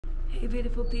Hey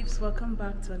beautiful peeps, welcome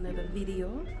back to another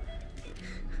video.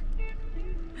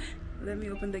 Let me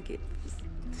open the gate.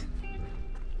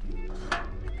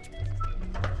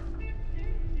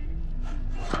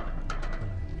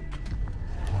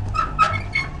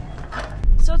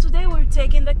 So today we're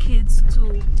taking the kids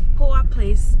to Poa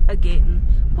Place again.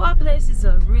 Poa Place is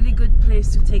a really good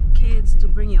place to take kids, to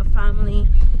bring your family.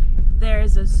 There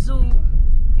is a zoo.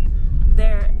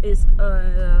 There is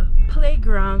a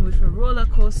playground with roller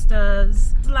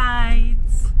coasters,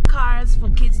 slides, cars for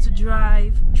kids to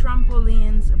drive,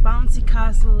 trampolines, a bouncy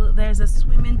castle. There's a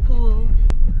swimming pool.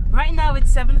 Right now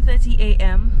it's 7:30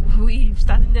 a.m. We're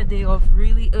starting the day off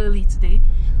really early today.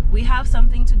 We have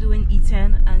something to do in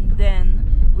Eton, and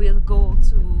then we'll go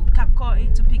to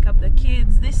Kapkoi to pick up the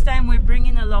kids. This time we're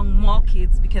bringing along more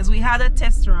kids because we had a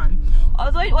test run.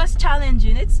 Although it was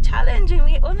challenging, it's challenging.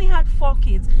 We only had 4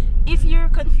 kids. If you're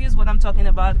confused what I'm talking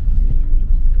about,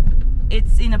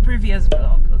 it's in a previous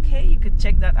vlog, okay? You could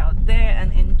check that out there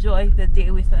and enjoy the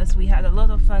day with us. We had a lot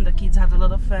of fun. The kids had a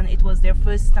lot of fun. It was their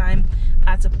first time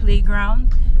at a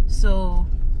playground, so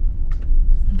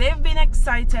they've been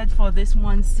excited for this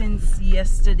one since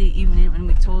yesterday evening when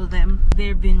we told them.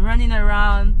 They've been running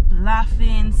around,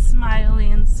 laughing,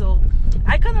 smiling, so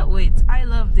I cannot wait. I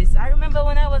love this. I remember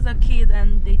when I was a kid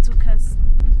and they took us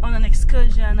on an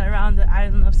excursion around the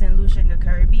island of Saint Lucian in the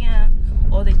Caribbean,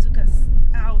 or they took us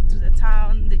out to the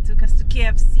town, they took us to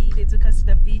KFC, they took us to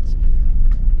the beach.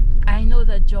 I know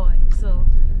the joy, so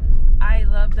I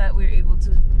love that we're able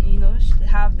to, you know,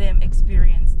 have them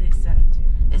experience this, and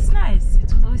it's nice.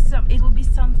 It will be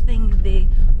something they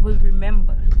will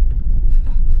remember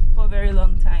for a very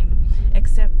long time,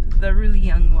 except the really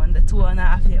young one, the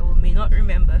 2.5-year-old may not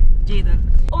remember, Jaden.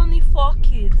 Only 4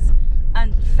 kids,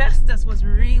 and Festus was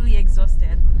really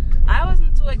exhausted. I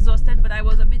wasn't too exhausted, but I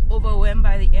was a bit overwhelmed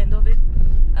by the end of it.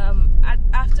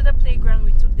 After the playground,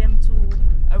 we took them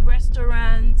to a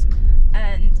restaurant,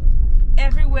 and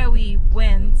everywhere we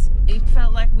went, it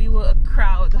felt like we were a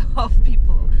crowd of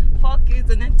people. 4 kids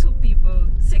and then 2 people,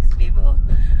 6 people.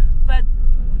 But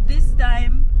this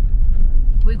time,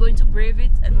 we're going to brave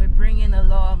it, and we're bringing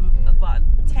along about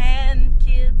 10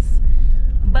 kids.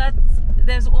 But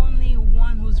there's only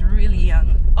one who's really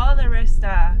young. All the rest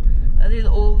are a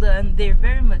little older and they're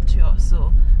very mature,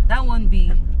 so that won't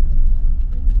be.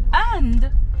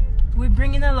 And we're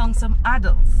bringing along some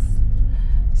adults,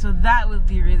 so that will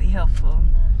be really helpful.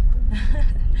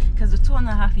 Because the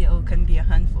 2.5-year-old can be a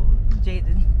handful,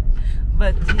 Jaden,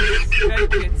 but he's very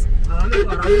cute.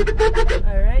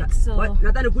 Alright, so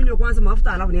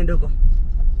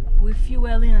we're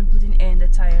fueling and putting air in the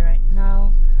tire right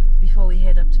now before we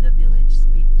head up to the village,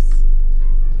 peeps.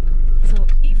 So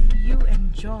if you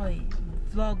enjoy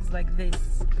vlogs like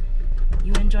this,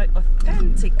 you enjoy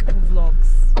authentic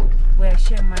vlogs where I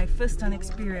share my first-hand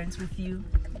experience with you,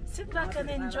 sit back and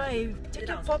enjoy. Take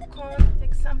your popcorn,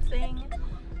 take something,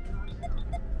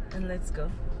 and let's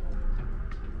go.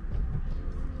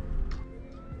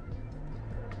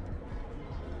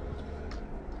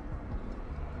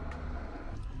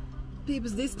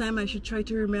 Peeps, this time I should try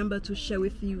to remember to share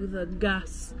with you the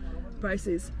gas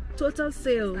prices. Total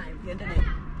sale,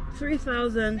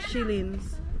 3,000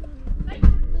 shillings.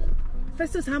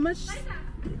 Festus, how much?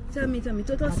 Tell me,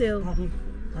 total sale. $30.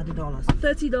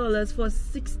 $30 for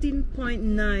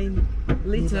 16.9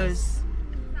 liters.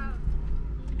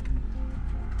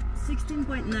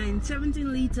 16.9,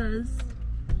 17 liters.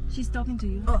 She's talking to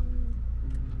you. Oh.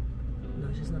 No,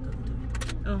 she's not talking to me.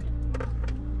 Oh.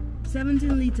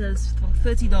 17 liters for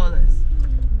 $30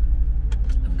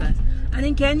 of gas. And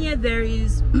in Kenya there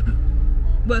is,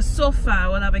 well, so far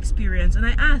what I've experienced, and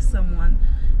I asked someone,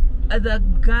 the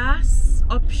gas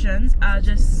options are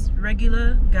just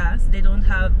regular gas. They don't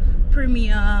have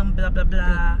premium, blah blah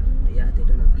blah. Yeah, they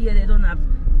don't have. Yeah, they don't have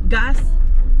gas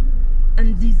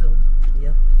and diesel.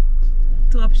 Yeah.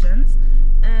 2 options.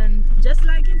 And just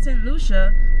like in Saint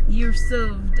Lucia, you're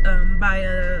served by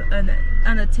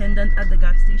an attendant at the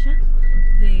gas station.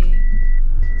 They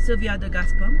serve you at the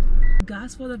gas pump.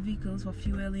 Gas for the vehicles for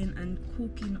fueling and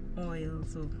cooking oil.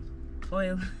 So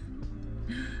oil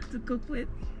to cook with.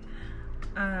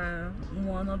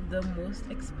 One of the most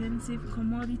expensive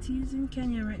commodities in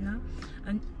Kenya right now.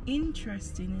 And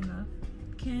interesting enough,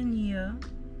 Kenya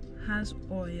has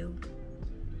oil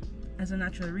as a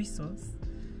natural resource,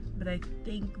 but I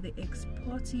think they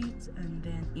export it and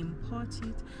then import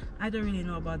it. I don't really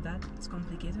know about that, it's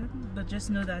complicated, but just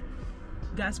know that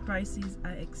gas prices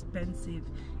are expensive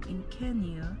in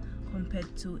Kenya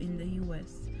compared to in the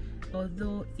US.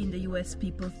 Although in the US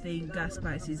people think gas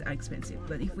prices are expensive,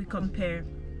 but if we compare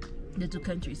the two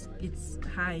countries. It's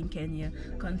high in Kenya,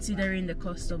 considering the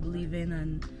cost of living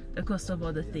and the cost of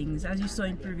other things. As you saw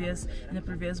in the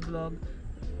previous vlog,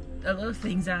 a lot of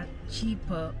things are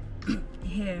cheaper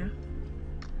here,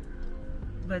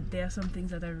 but there are some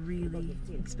things that are really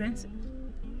expensive.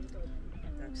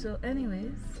 So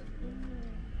anyways,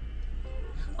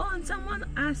 oh, and someone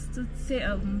asked to say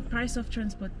cost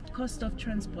of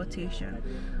transportation.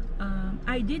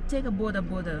 I did take a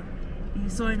border. You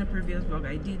saw in the previous vlog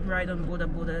I did ride on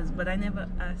borders, but I never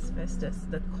asked Festus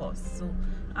the cost, so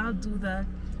I'll do that,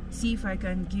 see if I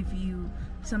can give you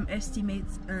some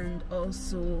estimates and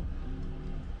also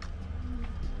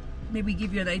maybe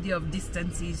give you an idea of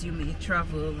distances you may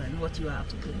travel and what you have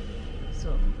to do.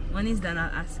 So when he's done,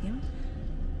 I'll ask him.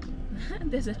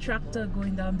 There's a tractor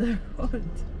going down the road.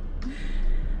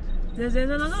 There's a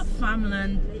lot of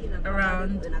farmland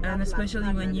around, and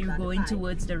especially when you're going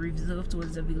towards the reserve,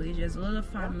 towards the village, there's a lot of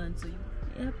farmland. So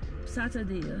yep,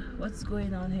 Saturday, what's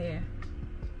going on here?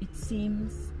 It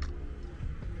seems,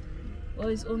 well,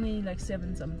 it's only like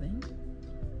 7 something.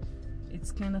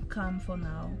 It's kind of calm for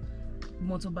now.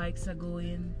 Motorbikes are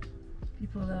going,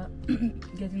 people are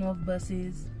getting off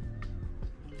buses,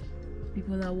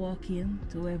 people are walking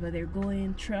to wherever they're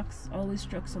going. Trucks, always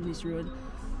trucks on this road,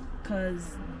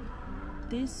 because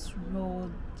this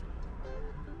road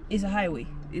is a highway.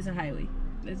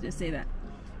 Let's just say that.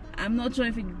 I'm not sure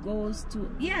if it goes to,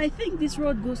 yeah, I think this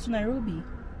road goes to Nairobi.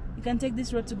 You can take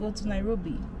this road to go to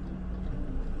Nairobi.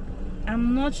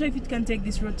 I'm not sure if it can take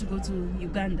this road to go to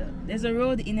Uganda. There's a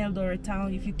road in Eldoret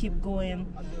town. If you keep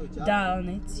going down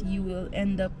it, you will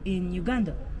end up in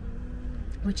Uganda,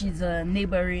 which is a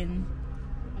neighboring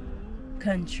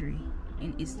country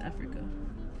in East Africa.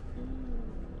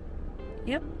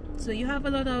 Yep, so you have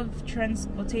a lot of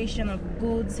transportation of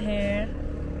goods here.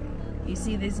 You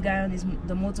see this guy on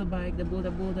the motorbike, the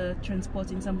border,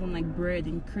 transporting something like bread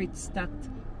in crates stacked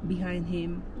behind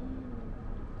him.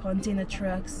 Container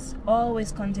trucks,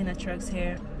 always container trucks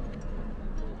here.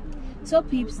 So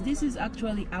peeps, this is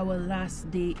actually our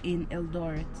last day in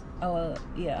Eldoret. Our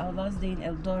last day in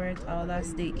Eldoret, our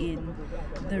last day in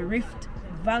the Rift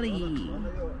Valley.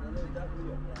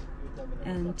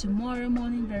 And tomorrow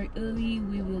morning very early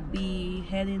we will be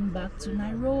heading back to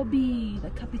Nairobi,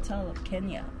 the capital of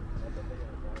Kenya.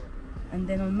 And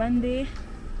then on Monday,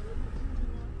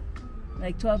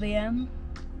 like 12 a.m,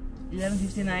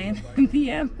 11:59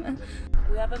 p.m.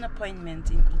 we have an appointment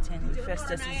in Iten with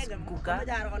Festus's Kuka.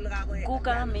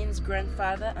 Kuka means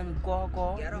grandfather and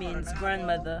Gogo means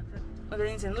grandmother. But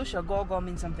in Saint Lucia, Gogo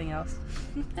means something else.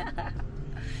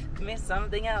 It means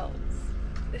something else.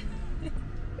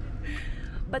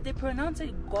 But they pronounce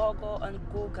it Gogo and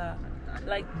Kuka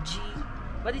like G,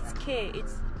 but it's K.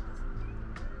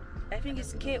 I think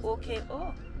it's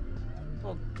K-O-K-O.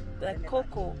 Or like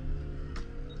Coco.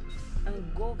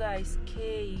 And Kuka is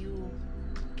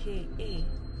K-U-K-A.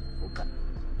 Kuka.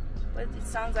 But it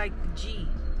sounds like G.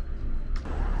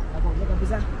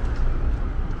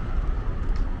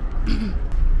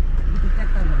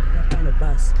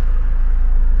 Bus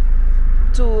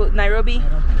to Nairobi?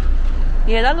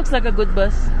 Yeah, that looks like a good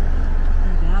bus.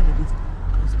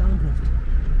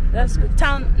 That's good.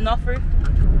 Town Norfolk.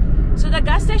 So the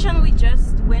gas station we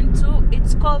just went to,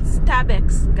 it's called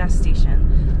Starbucks gas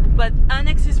station, but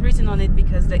Annex is written on it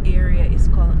because the area is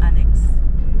called Annex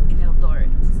in Eldoret.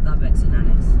 Starbucks in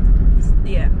Annex.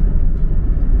 Yeah.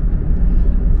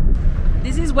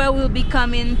 This is where we'll be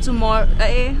coming tomorrow.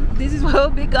 This is where we'll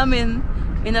be coming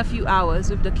in a few hours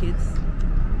with the kids.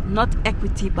 Not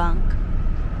Equity Bank.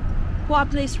 Poor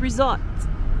Place Resort.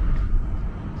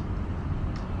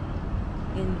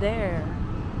 In there.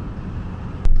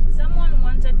 Someone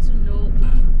wanted to know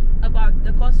about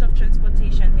the cost of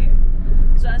transportation here.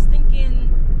 So I was thinking,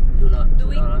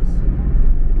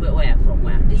 Where from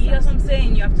where? Distance? Yes, I'm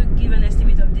saying you have to give an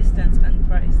estimate of distance and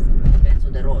price. Depends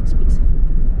on the roads, Pixie.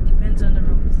 Depends on the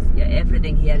roads. Yeah,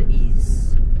 everything here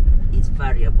is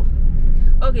variable.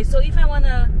 Okay, so if I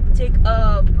wanna take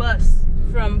a bus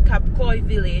from Kapkoi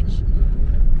village,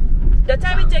 the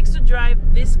time it takes to drive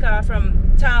this car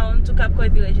from town to Kapkoi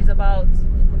village is about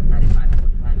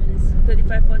 35-45 minutes.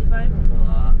 35-45?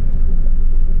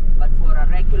 But for a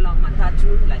regular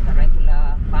matatu, like a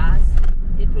regular bus,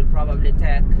 it will probably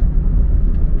take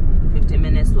 50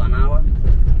 minutes to an hour,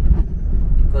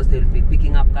 because they'll be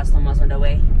picking up customers on the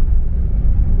way.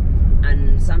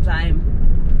 And sometimes,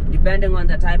 depending on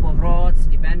the type of roads,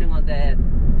 depending on the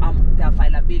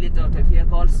availability of the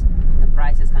vehicles, the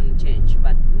prices can change.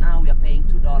 But now we are paying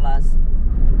 $2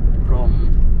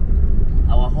 from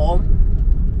our home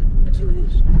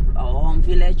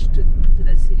village to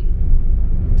the city,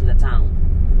 to the town.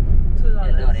 $2.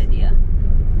 Already, yeah.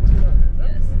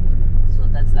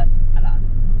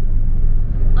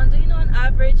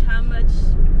 average how much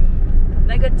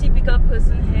like a typical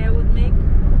person here would make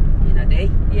in a day?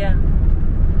 Yeah.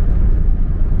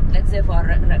 Let's say for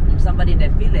somebody in the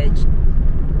village,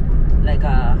 like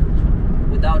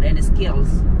without any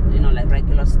skills, you know, like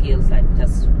regular skills, like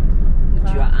just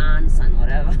with your hands and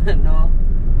whatever, no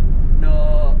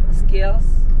skills,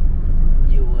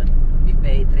 you would be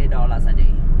paid $3 a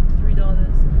day.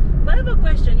 $3. But I have a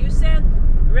question. You said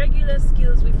regular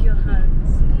skills with your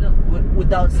hands. No.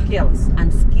 Without skills,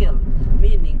 and skill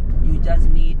meaning you just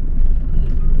need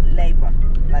labor,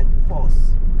 like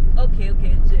force. Okay.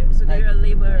 So like, they're a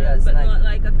laborer, yes, but like, not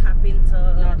like a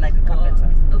carpenter. Not like a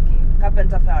carpenter. Okay.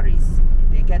 Carpenter ferries,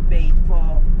 they get paid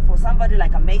for somebody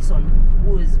like a mason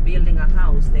who is building a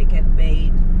house. They get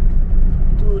paid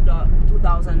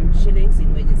 2,000 shillings,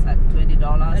 in which it's like $20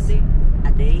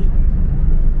 a day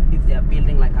if they are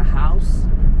building like a house.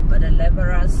 But the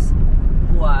laborers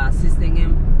who are assisting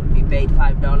him would be paid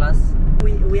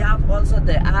 $5. We have also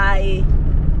the high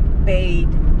paid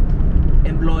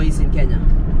employees in Kenya.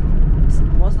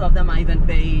 Most of them are even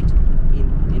paid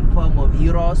in form of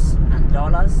euros and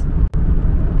dollars,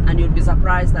 and you'll be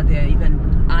surprised that they're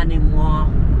even earning more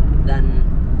than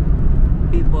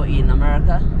people in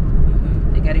America.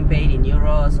 They're getting paid in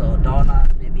euros or dollars,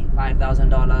 maybe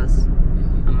 $5,000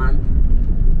 a month,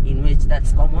 in which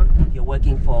that's common if you're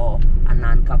working for a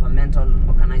non-governmental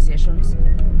organizations.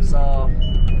 So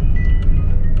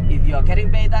if you're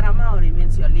getting paid that amount, it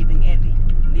means you're living heavy,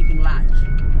 living large,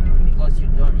 because you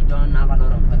don't have a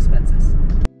lot of expenses.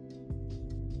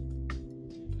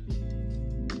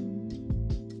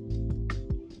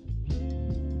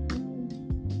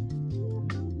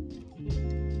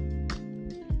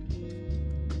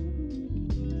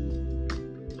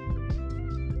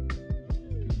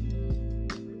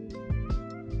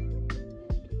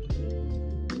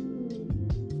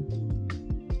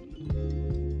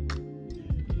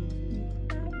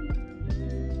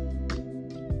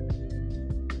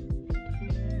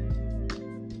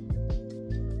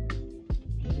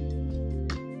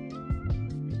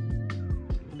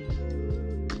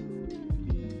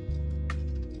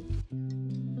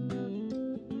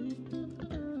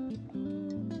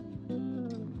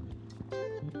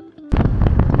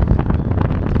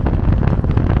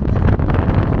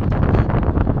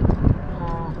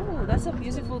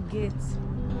 Gate.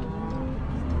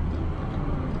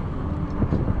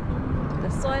 The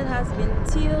soil has been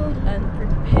tilled and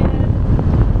prepared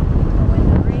for when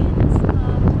the rains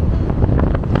come.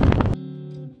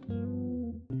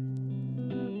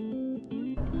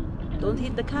 Don't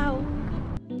hit the cow.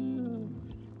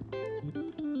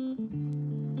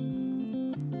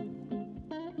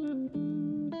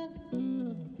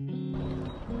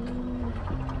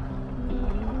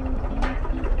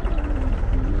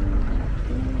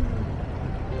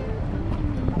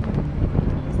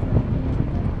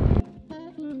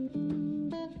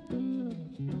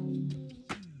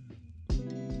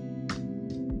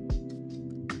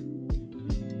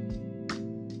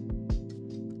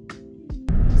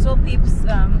 So peeps,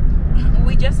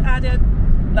 we just added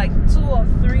like 2 or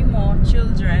 3 more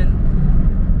children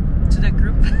to the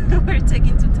group we're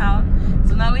taking to town.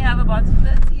 So now we have about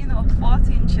 13 or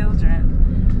 14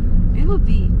 children. It will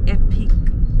be epic.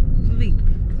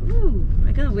 Ooh,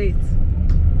 I can't wait.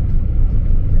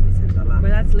 But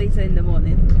that's later in the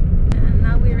morning. And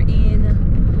now we're in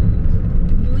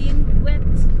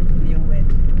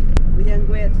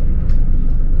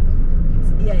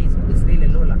It's still a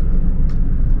Lola.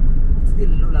 It's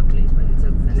still a Lola place, but it's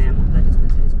just the name of that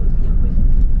dispensary is called Muyangwet.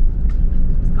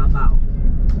 It's Kabao.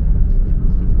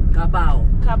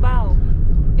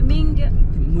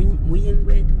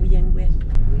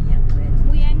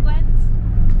 Muyangwet.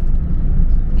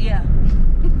 Yeah.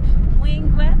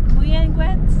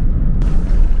 Muyangwet.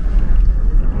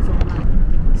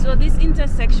 So this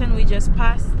intersection we just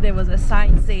passed, there was a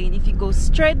sign saying if you go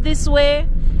straight this way,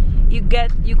 you go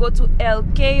to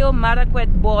Elgeyo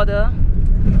Marakwet border.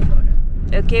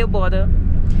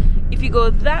 If you go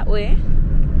that way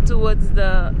towards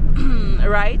the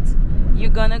right, you're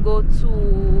gonna go to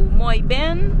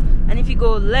Moiben, and if you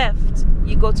go left,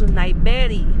 you go to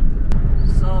Naiberi.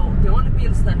 So the only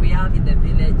bills that we have in the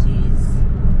village is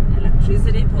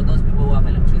electricity. For those people who have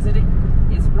electricity,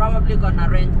 it's probably gonna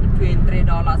range between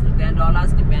 $3 to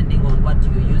 $10 depending on what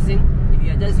you're using. If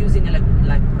you're just using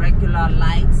like regular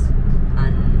lights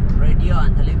and radio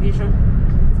and television,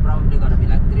 it's probably gonna be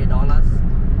like $3.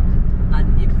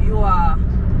 And if you are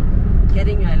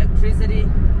getting your electricity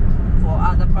for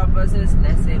other purposes,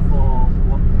 let's say for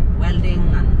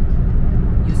welding and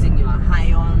using your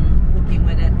iron, cooking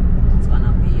with it, it's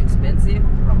gonna be expensive,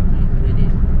 probably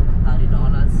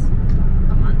 $20–30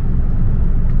 a month.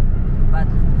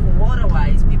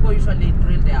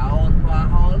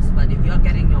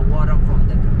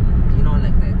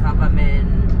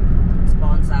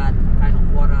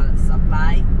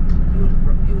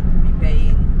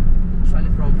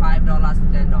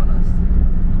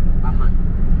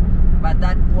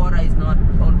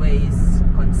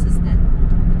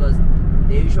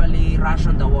 they usually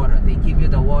ration the water. They give you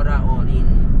the water on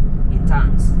in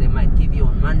tanks. They might give you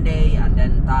on Monday and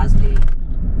then Thursday,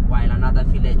 while another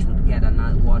village would get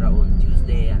another water on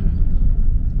Tuesday and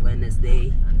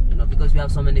Wednesday. And, you know, because we have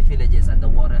so many villages and the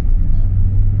water,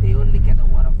 they only get the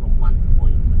water from one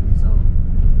point. So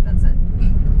that's it.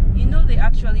 You know, they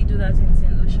actually do that in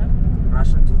Saint Lucian.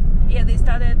 Ration too? Yeah, they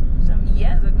started some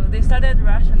years ago. They started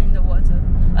rationing the water,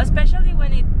 especially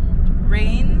when it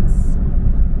rains.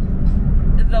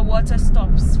 The water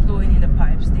stops flowing in the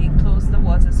pipes. They close the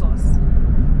water source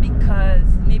because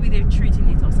maybe they're treating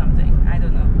it or something. I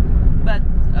don't know. But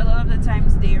a lot of the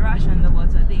times they ration the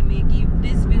water. They may give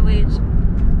this village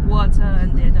water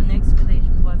and then the next village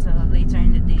water later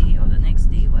in the day or the next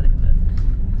day, whatever.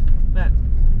 But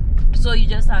so you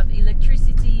just have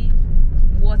electricity,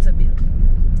 water bill.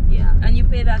 Yeah. And you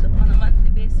pay that on a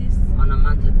monthly basis? On a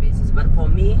monthly basis. But for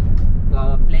me, for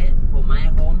our place, for my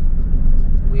home,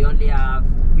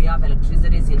 we have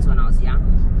electricity since when I was young.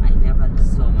 I never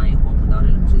saw my home without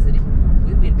electricity.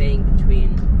 We've been paying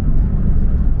between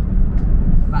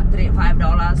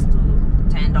 $5 to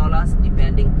 $10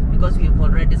 depending, because we've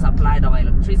already supplied our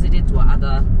electricity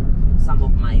to some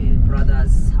of my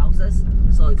brother's houses.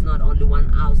 So it's not only one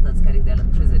house that's getting the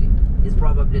electricity. It's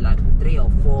probably like 3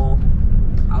 or 4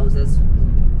 houses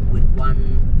with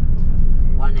one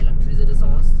electricity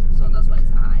source. So that's why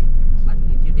it's high. But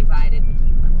if you divide it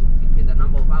between the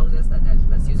number of houses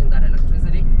that's using that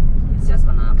electricity, it's just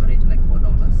gonna average like $4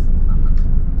 a month.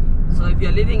 So if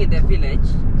you're living in the village,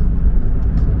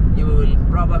 you will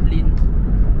probably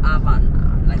have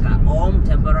like a home,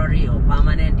 temporary or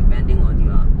permanent, depending on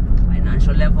your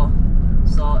financial level.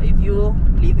 So if you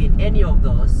live in any of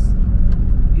those,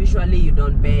 usually you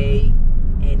don't pay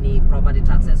any property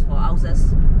taxes for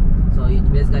houses. So it's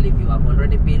basically, if you have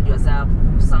already built yourself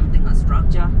something, a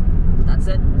structure, that's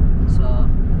it. So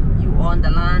you own the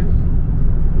land,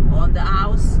 you own the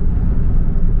house,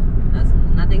 that's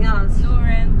nothing else. No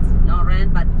rent. No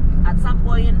rent, but at some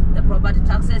point the property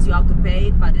taxes you have to pay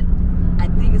it, but I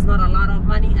think it's not a lot of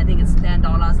money. I think it's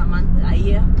 $10 a month, a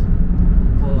year,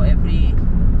 for every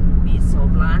piece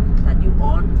of land that you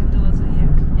own. $10 a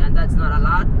year. And that's not a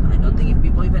lot. I don't think if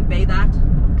people even pay that.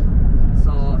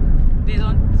 So They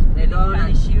don't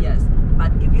punish you. Yes,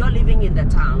 but if you're living in the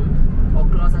town or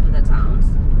closer to the towns,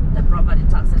 the property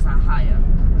taxes are higher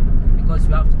because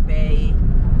you have to pay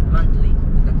monthly.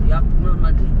 Not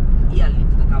monthly, yearly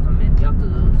to the government. You have to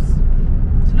lose.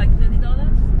 It's like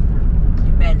 $30?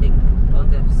 Depending on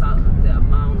the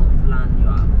amount of land you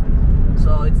have.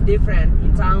 So it's different.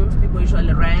 In towns, people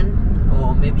usually rent,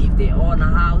 or maybe if they own a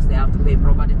house, they have to pay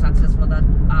property taxes for that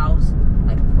house,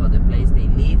 like for the place they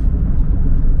live.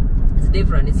 It's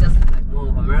different. It's just like more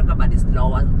of America, but it's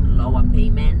lower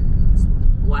payment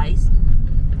wise.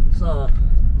 So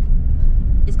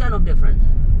it's kind of different.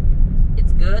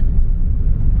 It's good,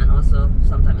 and also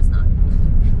sometimes it's not.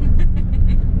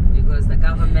 Because the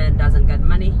government doesn't get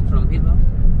money from people,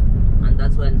 and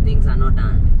that's when things are not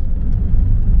done.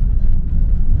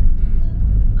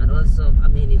 And also, I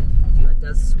mean, if you are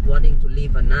just wanting to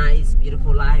live a nice,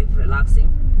 beautiful life,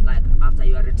 relaxing, like after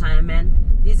your retirement,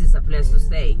 this is a place to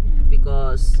stay,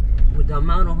 because with the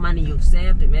amount of money you've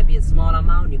saved, maybe a small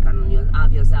amount, you can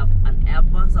have yourself an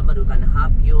helper, somebody who can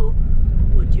help you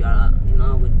with your,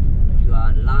 with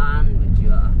your land, with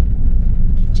your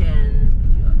kitchen.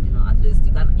 At least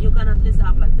you can at least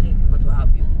have like 3 people to help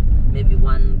you. Maybe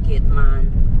one kid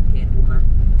man, kid woman,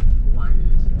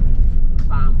 one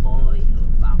farm boy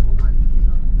or farm woman,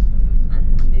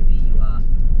 and maybe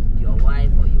your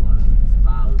wife or your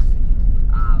spouse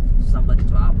have somebody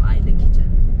to help in the kitchen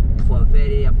for a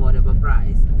very affordable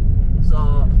price. So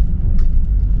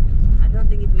I don't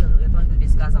think we're going to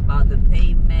discuss about the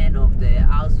payment of the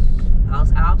house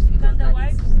helps.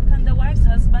 Can the wife's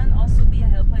husband also be a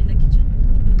helper in the kitchen?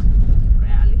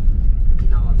 Rarely.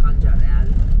 In our culture,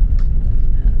 rarely.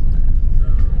 So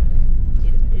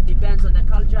it depends on the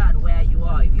culture and where you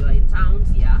are. If you are in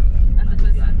towns, yeah. And the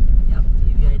person?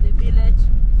 If you are in the village,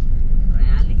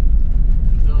 rarely.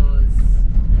 Because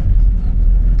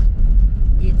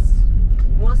it's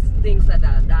most things that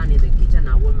are done in the kitchen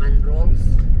are women roles,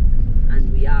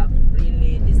 and we have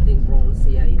really distinct roles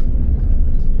here in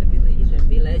the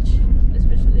village,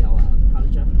 especially our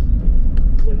culture.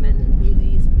 Women do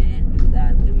this, men do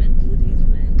that, women do this,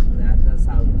 men do that. That's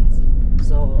how it is.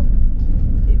 So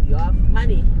if you have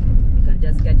money, you can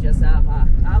just get yourself a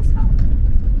house help,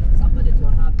 somebody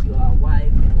to help your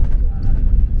wife or your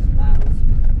spouse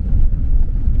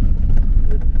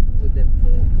with the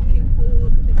food, cooking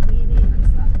food, with the cleaning and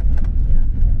stuff.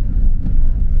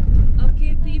 Yeah.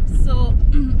 Okay, peeps, so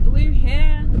we're here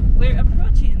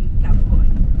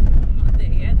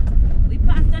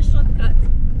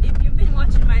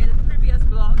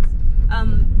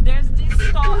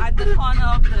saw at the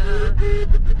corner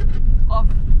of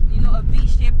you know, a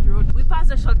V-shaped road. We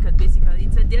passed a shortcut basically.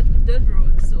 It's a dirt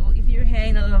road, so if you're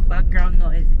hearing a lot of background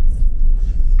noise,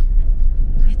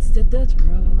 it's the dirt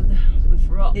road with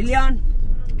rocks. Lilian,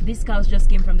 These cows just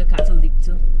came from the cattle dip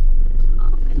too.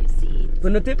 Oh, can you see it?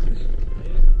 put a tip.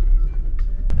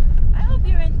 I hope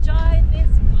you enjoyed this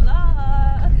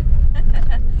vlog.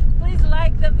 Please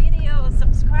like the video,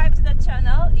 subscribe to the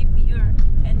channel if you're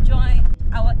enjoying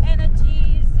our